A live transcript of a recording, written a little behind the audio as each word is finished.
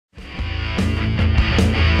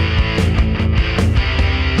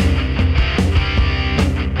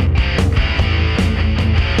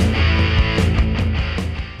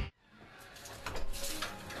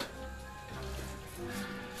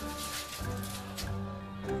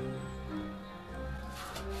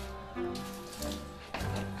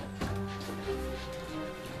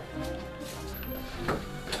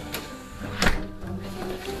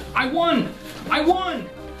I won! I won!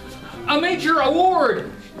 A major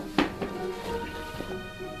award!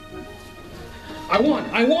 I won!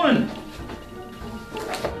 I won!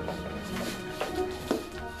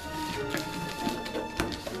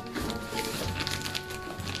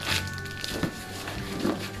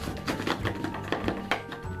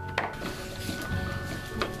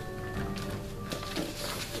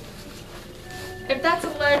 If that's a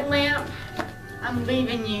leg lamp, I'm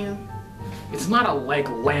leaving you. It's not a leg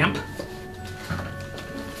lamp.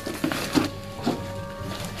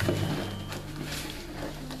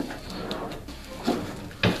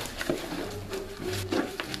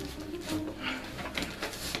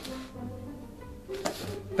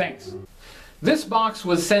 Thanks. This box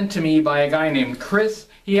was sent to me by a guy named Chris.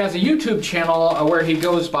 He has a YouTube channel where he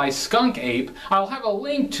goes by Skunk Ape. I'll have a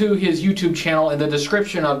link to his YouTube channel in the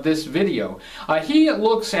description of this video. He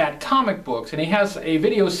looks at comic books, and he has a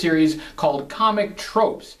video series called Comic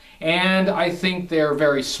Tropes. And I think they're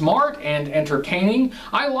very smart and entertaining.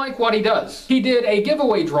 I like what he does. He did a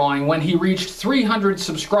giveaway drawing when he reached 300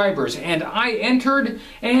 subscribers, and I entered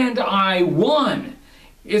and I won.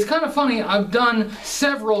 It's kind of funny, I've done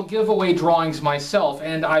several giveaway drawings myself,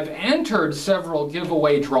 and I've entered several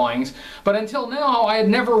giveaway drawings, but until now I had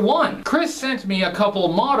never won. Chris sent me a couple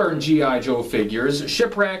modern G.I. Joe figures,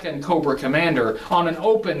 Shipwreck and Cobra Commander, on an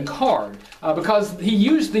open card, because he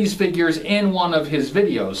used these figures in one of his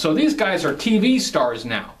videos. So these guys are TV stars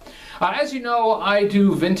now. As you know, I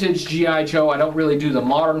do vintage G.I. Joe. I don't really do the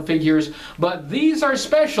modern figures, but these are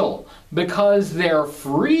special because they're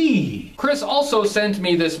free. Chris also sent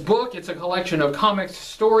me this book. It's a collection of comics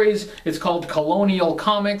stories. It's called Colonial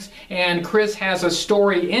Comics, and Chris has a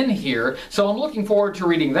story in here, so I'm looking forward to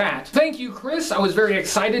reading that. Thank you, Chris. I was very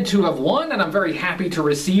excited to have won, and I'm very happy to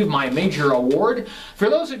receive my major award. For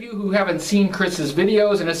those of you who haven't seen Chris's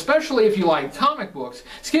videos, and especially if you like comic books,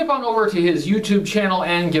 skip on over to his YouTube channel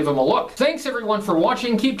and give him a look. Thanks everyone for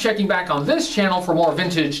watching. Keep checking back on this channel for more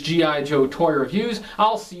vintage G.I. Joe toy reviews.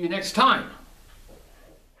 I'll see you next time.